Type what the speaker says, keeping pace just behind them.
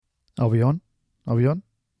Are we on? Are we on?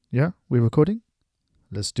 Yeah? We're recording?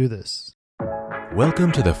 Let's do this.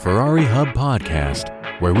 Welcome to the Ferrari Hub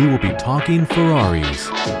podcast, where we will be talking Ferraris.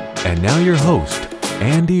 And now your host,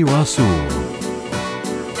 Andy Rasool.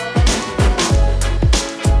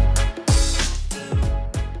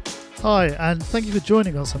 Hi, and thank you for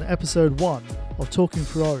joining us on episode 1 of Talking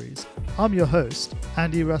Ferraris. I'm your host,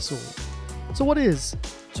 Andy Rasool. So what is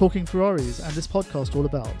Talking Ferraris and this podcast all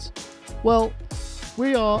about? Well,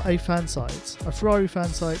 we are a fan site, a Ferrari fan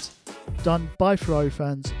site done by Ferrari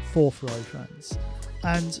fans for Ferrari fans.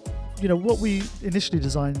 And, what we initially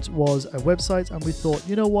designed was a website, and we thought,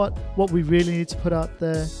 what we really need to put out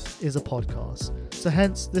there is a podcast. So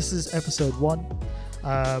hence, this is episode 1.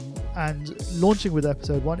 And launching with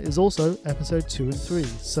episode 1 is also episode 2 and 3.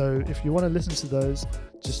 So if you want to listen to those,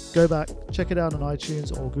 just go back, check it out on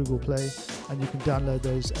iTunes or Google Play, and you can download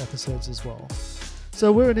those episodes as well. So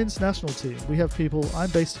we're an international team. We have people, I'm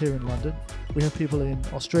based here in London. We have people in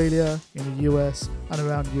Australia, in the US, and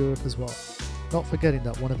around Europe as well. Not forgetting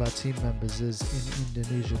that one of our team members is in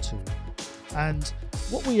Indonesia too. And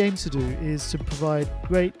what we aim to do is to provide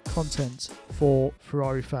great content for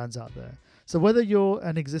Ferrari fans out there. So whether you're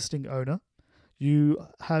an existing owner, you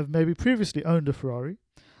have maybe previously owned a Ferrari,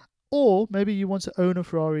 or maybe you want to own a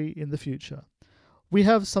Ferrari in the future, we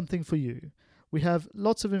have something for you. We have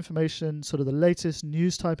lots of information, sort of the latest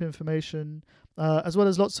news type information, as well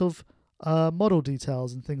as lots of model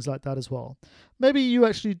details and things like that as well. Maybe you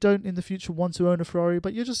actually don't in the future want to own a Ferrari,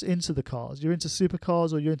 but you're just into the cars. You're into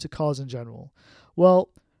supercars or you're into cars in general. Well,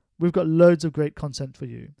 we've got loads of great content for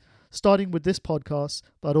you, starting with this podcast,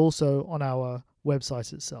 but also on our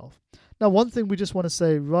website itself. Now, one thing we just want to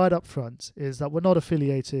say right up front is that we're not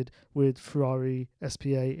affiliated with Ferrari SPA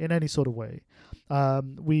in any sort of way.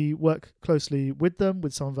 We work closely with them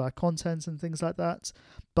with some of our content and things like that.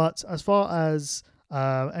 But as far as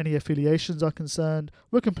any affiliations are concerned,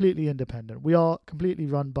 we're completely independent. We are completely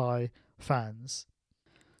run by fans.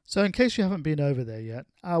 So in case you haven't been over there yet,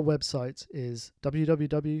 our website is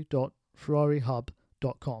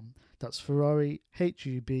www.ferrarihub.com. That's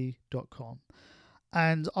ferrarihub.com.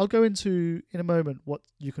 And I'll go into, in a moment, what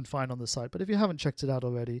you can find on the site. But if you haven't checked it out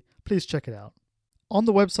already, please check it out. On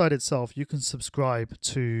the website itself, you can subscribe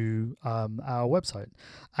to our website.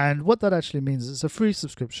 And what that actually means is it's a free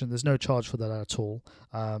subscription. There's no charge for that at all.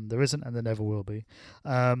 There isn't, and there never will be.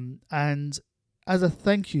 And as a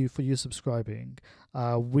thank you for you subscribing,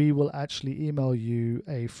 we will actually email you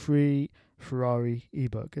a free Ferrari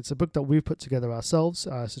ebook. It's a book that we've put together ourselves.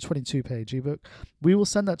 It's a 22-page ebook. We will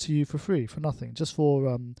send that to you for free, for nothing, just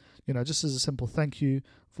for just as a simple thank you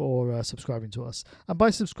for subscribing to us. And by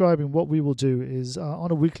subscribing, what we will do is on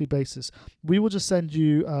a weekly basis, we will just send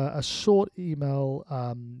you a short email,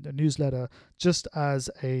 a newsletter, just as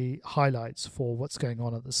a highlights for what's going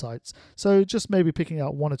on at the sites. So just maybe picking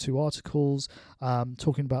out 1 or 2 articles,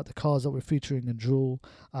 talking about the cars that we're featuring in Drool,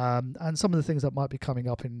 and some of the things that might be coming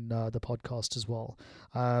up in the podcast as well.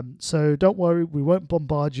 So don't worry, we won't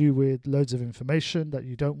bombard you with loads of information that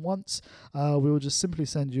you don't want. We will just simply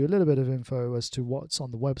send you a little bit of info as to what's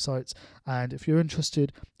on the websites, and if you're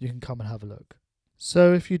interested, you can come and have a look.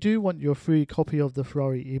 So if you do want your free copy of the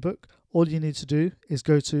Ferrari ebook, all you need to do is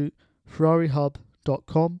go to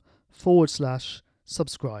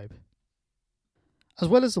ferrarihub.com/subscribe. As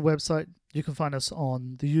well as the website, you can find us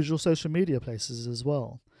on the usual social media places as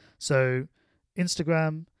well. So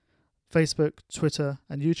Instagram, Facebook, Twitter,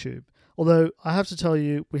 and YouTube. Although I have to tell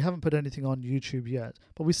you, we haven't put anything on YouTube yet,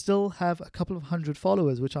 but we still have a couple of 100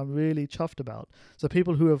 followers, which I'm really chuffed about. So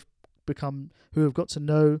people who have got to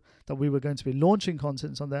know that we were going to be launching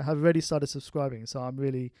content on there have already started subscribing. So I'm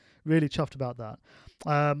really, really chuffed about that.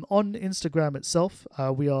 On Instagram itself,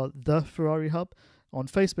 we are The Ferrari Hub. On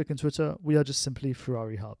Facebook and Twitter, we are just simply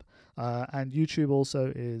Ferrari Hub. And YouTube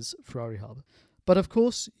also is Ferrari Hub. But of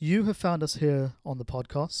course, you have found us here on the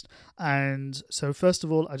podcast. And so first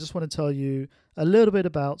of all, I just want to tell you a little bit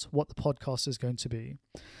about what the podcast is going to be.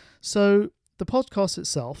 So the podcast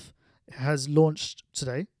itself has launched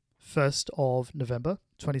today, 1st of November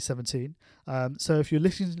 2017. So if you're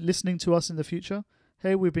listening to us in the future,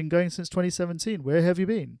 hey, we've been going since 2017. Where have you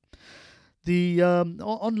been? The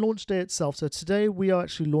on launch day itself, so today we are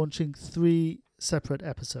actually launching 3 separate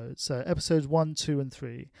episodes. So episodes 1, 2, and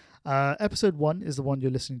 3. Episode 1 is the one you're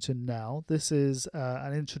listening to now. This is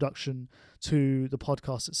an introduction to the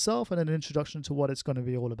podcast itself and an introduction to what it's going to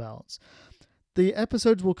be all about. The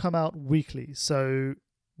episodes will come out weekly. So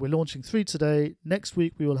we're launching 3 today. Next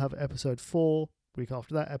week we will have episode 4. Week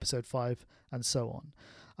after that, episode 5, and so on.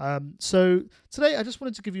 So today I just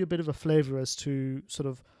wanted to give you a bit of a flavor as to sort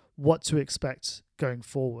of what to expect going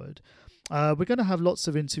forward. We're going to have lots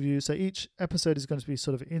of interviews. So each episode is going to be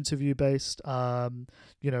sort of interview based. So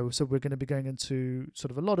we're going to be going into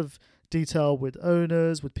sort of a lot of detail with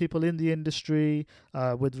owners, with people in the industry,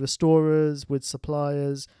 with restorers, with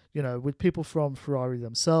suppliers, with people from Ferrari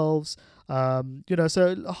themselves.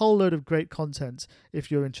 So a whole load of great content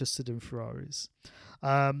if you're interested in Ferraris.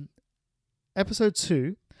 Episode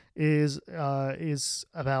 2 is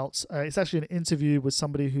about it's actually an interview with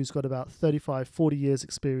somebody who's got about 40 years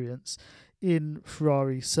experience in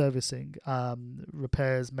Ferrari servicing,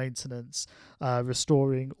 repairs, maintenance,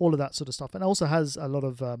 restoring, all of that sort of stuff, and also has a lot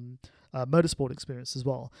of motorsport experience as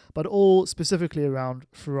well, but all specifically around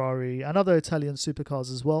Ferrari and other Italian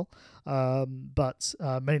supercars as well, but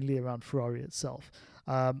mainly around Ferrari itself.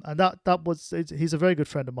 And he's a very good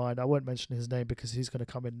friend of mine. I won't mention his name because he's going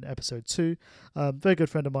to come in episode 2. Very good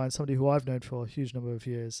friend of mine, somebody who I've known for a huge number of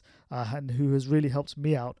years, and who has really helped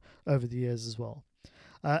me out over the years as well.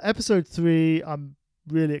 Episode 3, I'm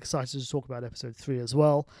really excited to talk about episode 3 as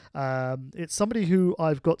well. It's somebody who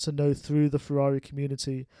I've got to know through the Ferrari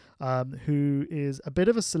community, who is a bit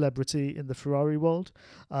of a celebrity in the Ferrari world.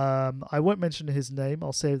 I won't mention his name.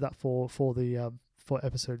 I'll save that for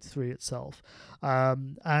episode 3 itself.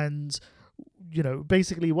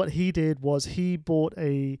 Basically what he did was he bought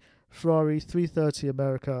a Ferrari 330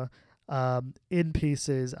 America in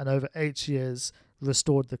pieces, and over 8 years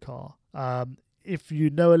restored the car. If you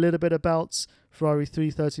know a little bit about Ferrari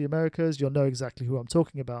 330 Americas, you'll know exactly who I'm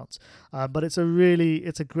talking about. But it's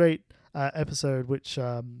a great episode which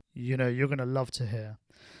you're going to love to hear.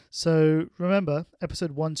 So remember,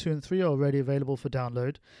 episode 1, 2, and 3 are already available for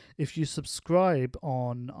download. If you subscribe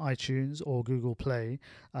on iTunes or Google Play,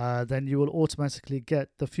 then you will automatically get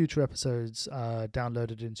the future episodes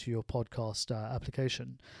downloaded into your podcast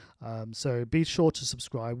application. So be sure to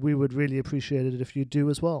subscribe. We would really appreciate it if you do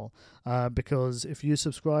as well, because if you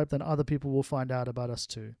subscribe, then other people will find out about us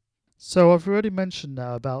too. So I've already mentioned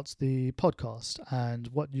now about the podcast and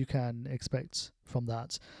what you can expect from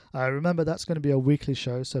that. Remember, that's going to be a weekly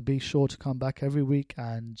show, so be sure to come back every week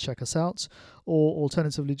and check us out, or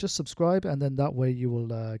alternatively just subscribe, and then that way you will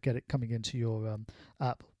get it coming into your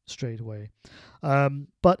app straight away.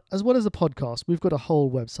 But as well as the podcast, we've got a whole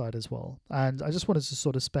website as well, and I just wanted to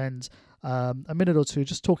sort of spend a minute or two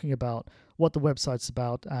just talking about what the website's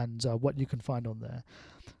about and what you can find on there.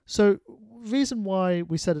 So reason why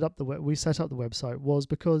we set up the website was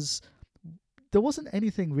because there wasn't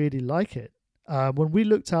anything really like it. When we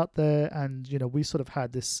looked out there, and we sort of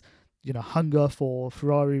had this hunger for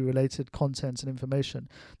Ferrari related content and information.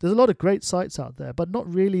 There's a lot of great sites out there, but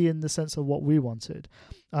not really in the sense of what we wanted.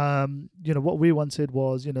 What we wanted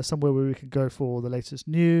was somewhere where we could go for the latest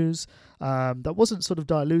news, that wasn't sort of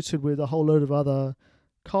diluted with a whole load of other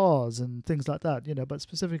cars and things like that, but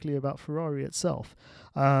specifically about Ferrari itself.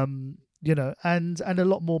 And a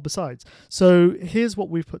lot more besides. So here's what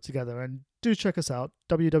we've put together, and do check us out,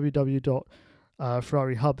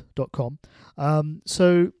 www.ferrarihub.com.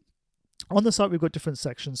 So on the site, we've got different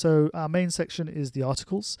sections. So our main section is the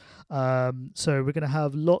articles. So we're going to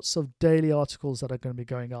have lots of daily articles that are going to be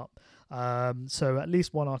going up. So at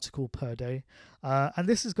least one article per day. And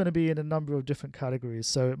this is going to be in a number of different categories.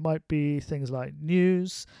 So it might be things like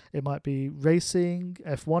news, it might be racing,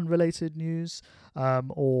 F1 related news,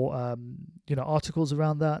 or articles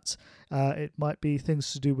around that. It might be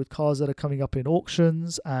things to do with cars that are coming up in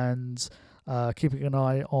auctions, and keeping an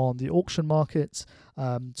eye on the auction market,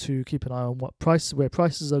 to keep an eye on where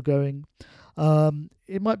prices are going.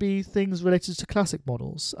 It might be things related to classic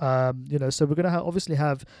models. So we're going to obviously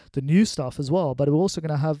have the new stuff as well, but we're also going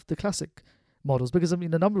to have the classic models, because a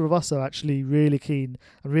number of us are actually really keen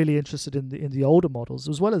and really interested in the older models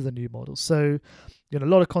as well as the new models. So a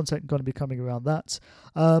lot of content going to be coming around that.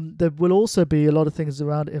 There will also be a lot of things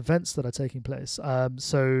around events that are taking place.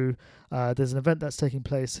 So there's an event that's taking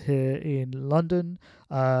place here in London,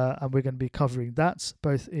 and we're going to be covering that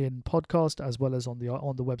both in podcast as well as on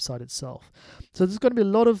the website itself. So there's going to be a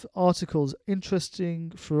lot of articles,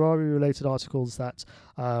 interesting Ferrari-related articles that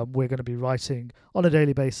we're going to be writing on a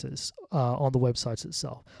daily basis on the website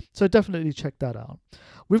itself. So definitely check that out.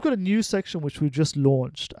 We've got a news section which we've just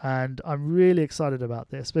launched, and I'm really excited about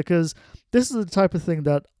this because this is the type of thing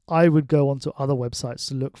that I would go onto other websites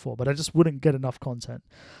to look for, but I just wouldn't get enough content.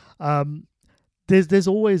 There's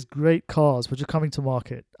always great cars which are coming to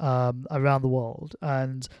market around the world,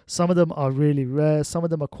 and some of them are really rare, some of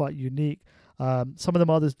them are quite unique. Some of them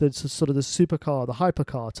are the sort of the supercar, the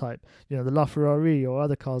hypercar type, the LaFerrari or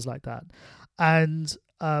other cars like that. And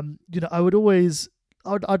I'd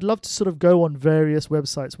love to sort of go on various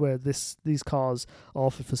websites where these cars are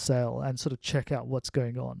offered for sale and sort of check out what's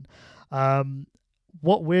going on.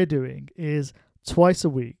 what we're doing is twice a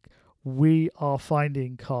week, we are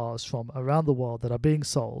finding cars from around the world that are being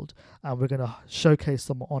sold, and we're going to showcase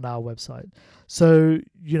them on our website. So,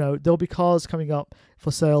 there'll be cars coming up for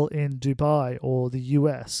sale in Dubai or the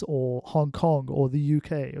US or Hong Kong or the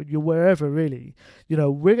UK, or wherever really.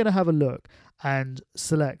 We're going to have a look and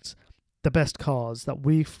select the best cars that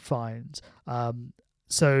we find.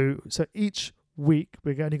 So each week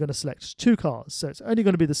we're only going to select 2 cars. So it's only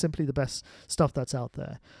going to be simply the best stuff that's out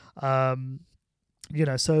there.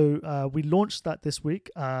 So we launched that this week,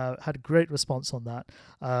 had a great response on that.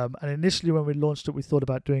 And initially when we launched it, we thought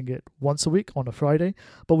about doing it once a week on a Friday,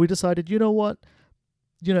 but we decided, you know what?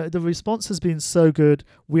 The response has been so good,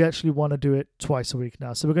 we actually want to do it twice a week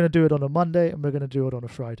now. So we're going to do it on a Monday and we're going to do it on a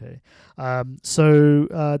Friday.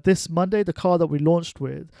 So this Monday, the car that we launched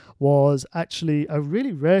with was actually a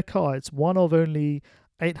really rare car. It's one of only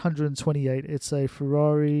 828. It's a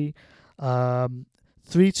Ferrari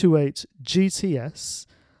 328 GTS,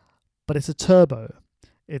 but it's a turbo.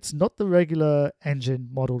 It's not the regular engine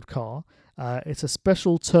modeled car. It's a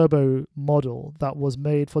special turbo model that was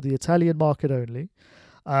made for the Italian market only.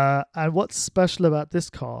 And what's special about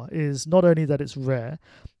this car is not only that it's rare,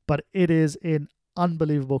 but it is in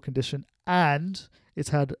unbelievable condition, and it's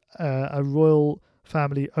had a royal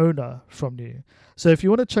family owner from new. So if you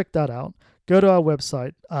want to check that out, go to our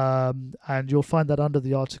website, and you'll find that under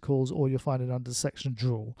the articles, or you'll find it under the section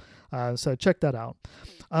Drool. So check that out.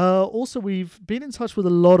 Also, we've been in touch with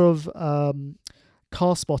a lot of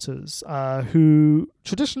car spotters who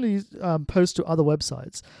traditionally post to other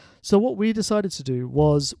websites. So what we decided to do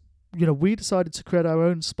was, we decided to create our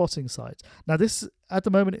own spotting site. Now this at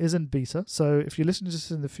the moment is in beta, so if you listen to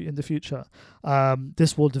this in the future,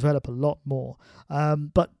 this will develop a lot more.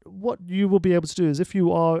 But what you will be able to do is, if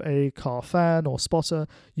you are a car fan or spotter,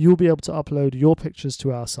 you'll be able to upload your pictures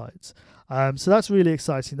to our site. So that's really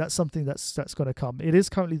exciting. That's something that's going to come. It is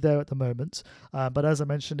currently there at the moment, but as I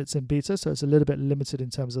mentioned, it's in beta, so it's a little bit limited in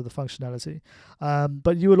terms of the functionality.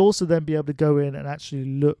 But you will also then be able to go in and actually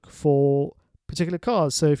look for particular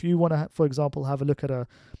cars. So if you want to, for example, have a look at a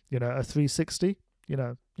 360,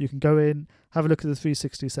 you can go in, have a look at the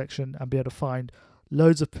 360 section, and be able to find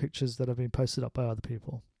loads of pictures that have been posted up by other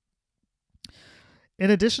people. In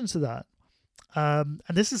addition to that, and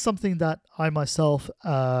this is something that I myself,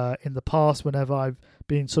 in the past, whenever I've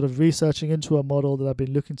been sort of researching into a model that I've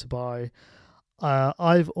been looking to buy,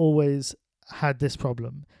 I've always had this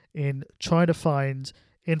problem in trying to find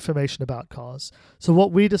information about cars. So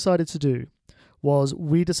what we decided to do was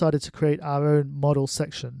we decided to create our own model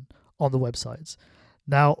section on the website.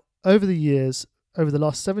 Now, over the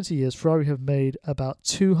last 70 years, Ferrari have made about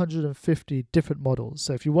 250 different models.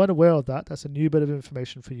 So if you weren't aware of that, that's a new bit of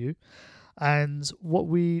information for you. And what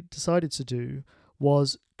we decided to do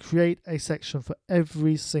was create a section for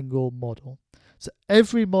every single model. So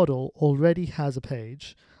every model already has a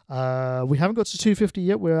page. We haven't got to 250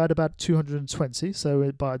 yet. We're at about 220.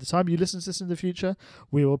 So by the time you listen to this in the future,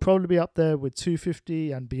 we will probably be up there with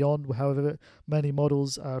 250 and beyond. However many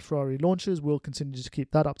models Ferrari launches, we'll continue to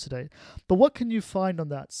keep that up to date. But what can you find on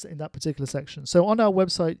that in that particular section? So on our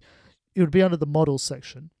website, it would be under the models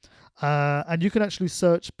section. And you can actually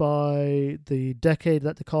search by the decade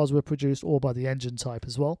that the cars were produced, or by the engine type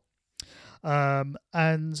as well.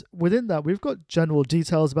 And within that, we've got general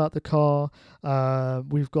details about the car.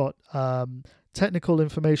 We've got technical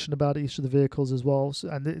information about each of the vehicles as well. So,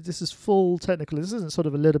 and this is full technical. This isn't sort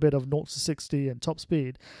of a little bit of 0 to 60 and top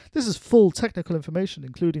speed. This is full technical information,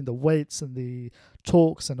 including the weights and the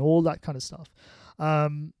torques and all that kind of stuff.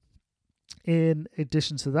 In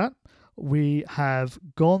addition to that, we have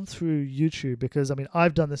gone through YouTube, because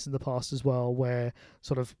I've done this in the past as well, where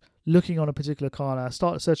sort of looking on a particular car, and I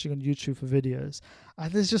started searching on YouTube for videos,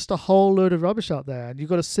 and there's just a whole load of rubbish out there, and you've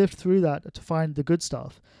got to sift through that to find the good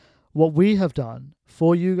stuff. What we have done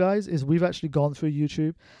for you guys is we've actually gone through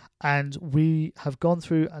YouTube, and we have gone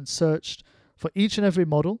through and searched for each and every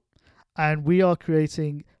model, and we are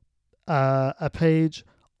creating a page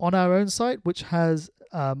on our own site which has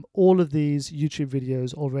all of these YouTube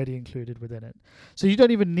videos already included within it. So you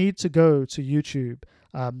don't even need to go to YouTube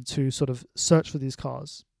to sort of search for these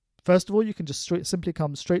cars. First of all, you can just simply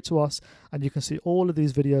come straight to us, and you can see all of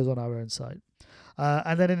these videos on our own site.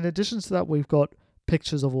 And then in addition to that, we've got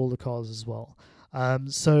pictures of all the cars as well.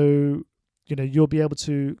 So you'll be able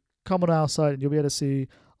to come on our site, and you'll be able to see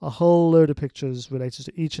a whole load of pictures related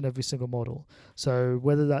to each and every single model. So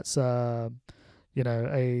whether that's a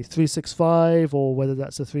 365, or whether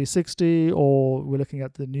that's a 360, or we're looking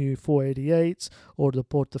at the new 488 or the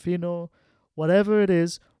Portofino, whatever it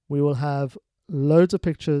is, we will have loads of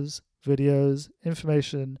pictures, videos,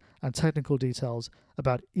 information, and technical details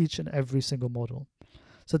about each and every single model.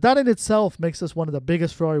 So that in itself makes us one of the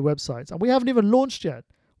biggest Ferrari websites. And we haven't even launched yet.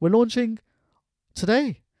 We're launching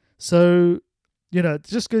today. So, it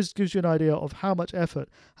just gives you an idea of how much effort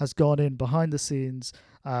has gone in behind the scenes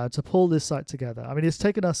to pull this site together. I mean, it's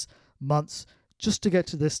taken us months just to get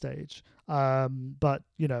to this stage. But,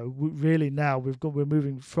 really now we're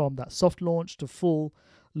moving from that soft launch to full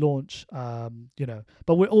launch, but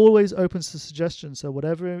we're always open to suggestions. So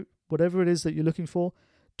whatever it is that you're looking for,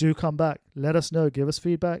 do come back. Let us know. Give us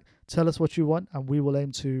feedback. Tell us what you want, and we will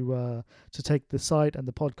aim to take the site and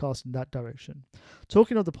the podcast in that direction.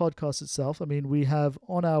 Talking of the podcast itself, I mean, we have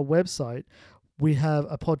on our website, we have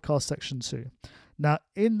a podcast section too. Now,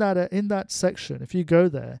 in that section, if you go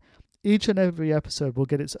there, each and every episode will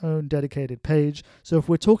get its own dedicated page. So if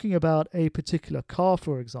we're talking about a particular car,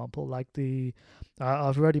 for example, like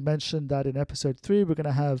I've already mentioned that in episode 3, we're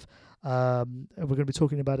going to be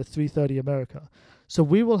talking about a 330 America. So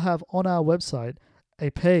we will have on our website a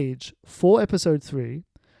page for episode 3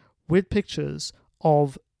 with pictures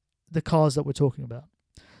of the cars that we're talking about.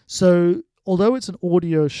 So although it's an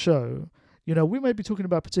audio show, we might be talking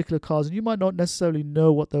about particular cars and you might not necessarily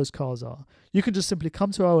know what those cars are. You can just simply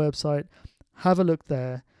come to our website, have a look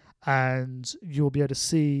there, and you'll be able to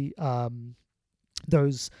see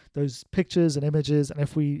those pictures and images. And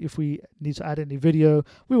if we need to add any video,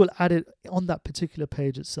 we will add it on that particular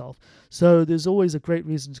page itself. So there's always a great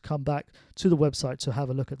reason to come back to the website to have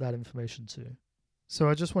a look at that information too. So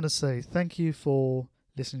I just want to say thank you for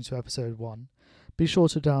listening to episode 1. Be sure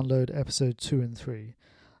to download episode 2 and 3.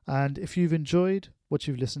 And if you've enjoyed what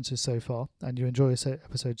you've listened to so far and you enjoy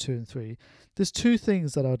episode 2 and 3, there's 2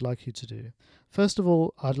 things that I'd like you to do. First of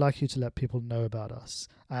all, I'd like you to let people know about us.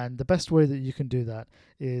 And the best way that you can do that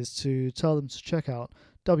is to tell them to check out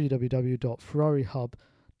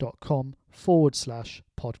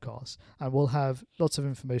www.ferrarihub.com/podcast. And we'll have lots of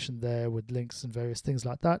information there with links and various things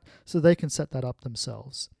like that, so they can set that up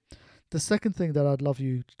themselves. The second thing that I'd love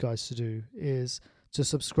you guys to do is to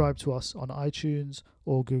subscribe to us on iTunes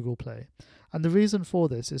or Google Play. And the reason for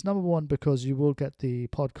this is, number one, because you will get the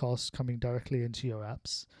podcast coming directly into your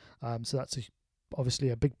apps. So that's obviously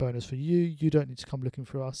a big bonus for you. You don't need to come looking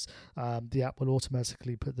for us. The app will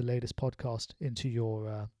automatically put the latest podcast into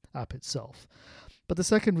your app itself. But the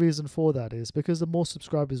second reason for that is because the more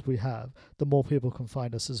subscribers we have, the more people can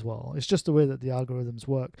find us as well. It's just the way that the algorithms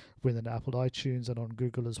work within Apple iTunes and on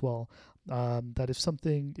Google as well. That if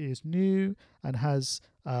something is new and has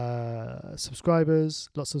lots of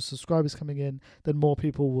subscribers coming in, then more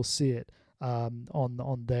people will see it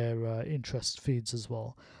on their interest feeds as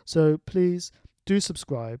well. So please do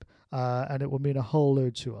subscribe, and it will mean a whole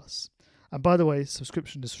load to us. And by the way,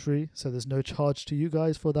 subscription is free, so there's no charge to you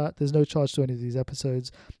guys for that. There's no charge to any of these episodes.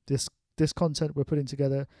 This content we're putting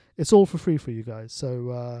together, it's all for free for you guys.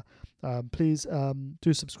 So please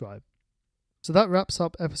do subscribe. So that wraps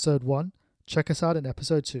up episode 1. Check us out in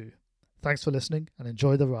episode 2. Thanks for listening and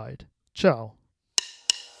enjoy the ride. Ciao.